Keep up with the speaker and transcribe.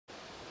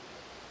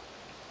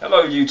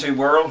Hello YouTube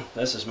world,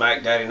 this is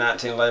Mac Daddy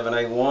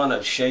 1911A1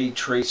 of Shade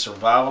Tree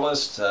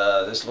Survivalist.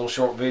 This little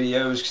short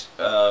video is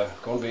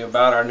going to be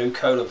about our new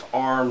coat of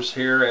arms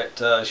here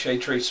at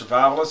Shade Tree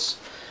Survivalist.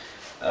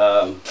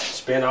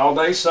 Spent all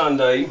day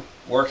Sunday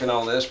working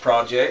on this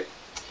project.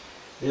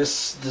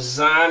 This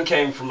design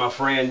came from my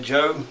friend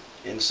Joe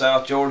in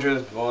South Georgia,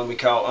 the one we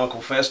call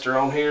Uncle Fester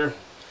on here.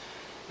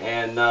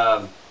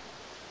 And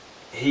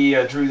he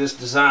drew this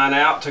design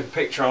out, took a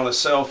picture on his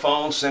cell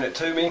phone, sent it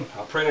to me.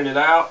 I printed it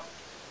out.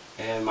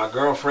 And my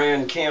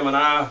girlfriend Kim and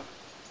I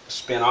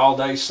spent all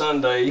day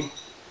Sunday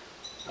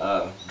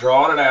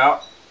drawing it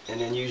out, and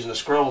then using a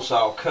scroll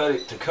saw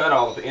to cut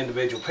all the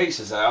individual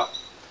pieces out.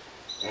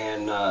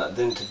 And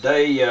then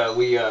today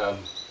we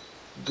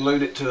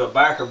glued it to a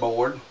backer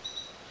board,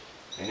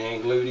 and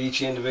then glued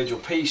each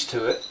individual piece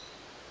to it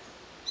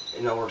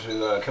in order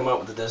to come up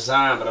with the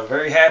design. But I'm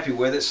very happy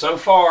with it so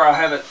far. I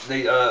haven't.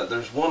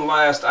 There's one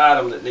last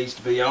item that needs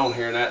to be on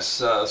here, and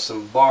that's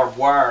some barbed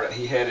wire that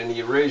he had in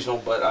the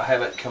original, but I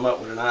haven't come up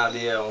with an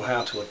idea on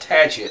how to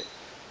attach it.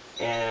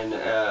 And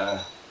the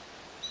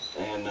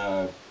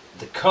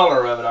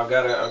color of it, I've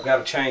got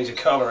to change the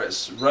color.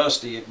 It's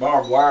rusty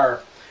barbed wire,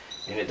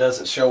 and it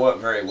doesn't show up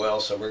very well,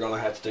 so we're going to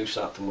have to do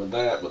something with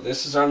that. But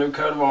this is our new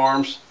coat of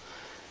arms,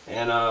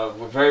 and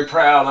we're very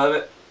proud of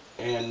it.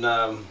 And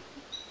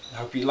I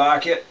hope you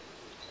like it.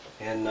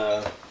 And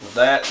with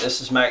that,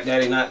 this is Mac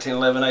Daddy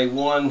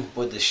 1911A1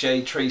 with the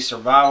Shade Tree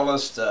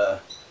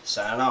Survivalist.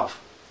 Signing off.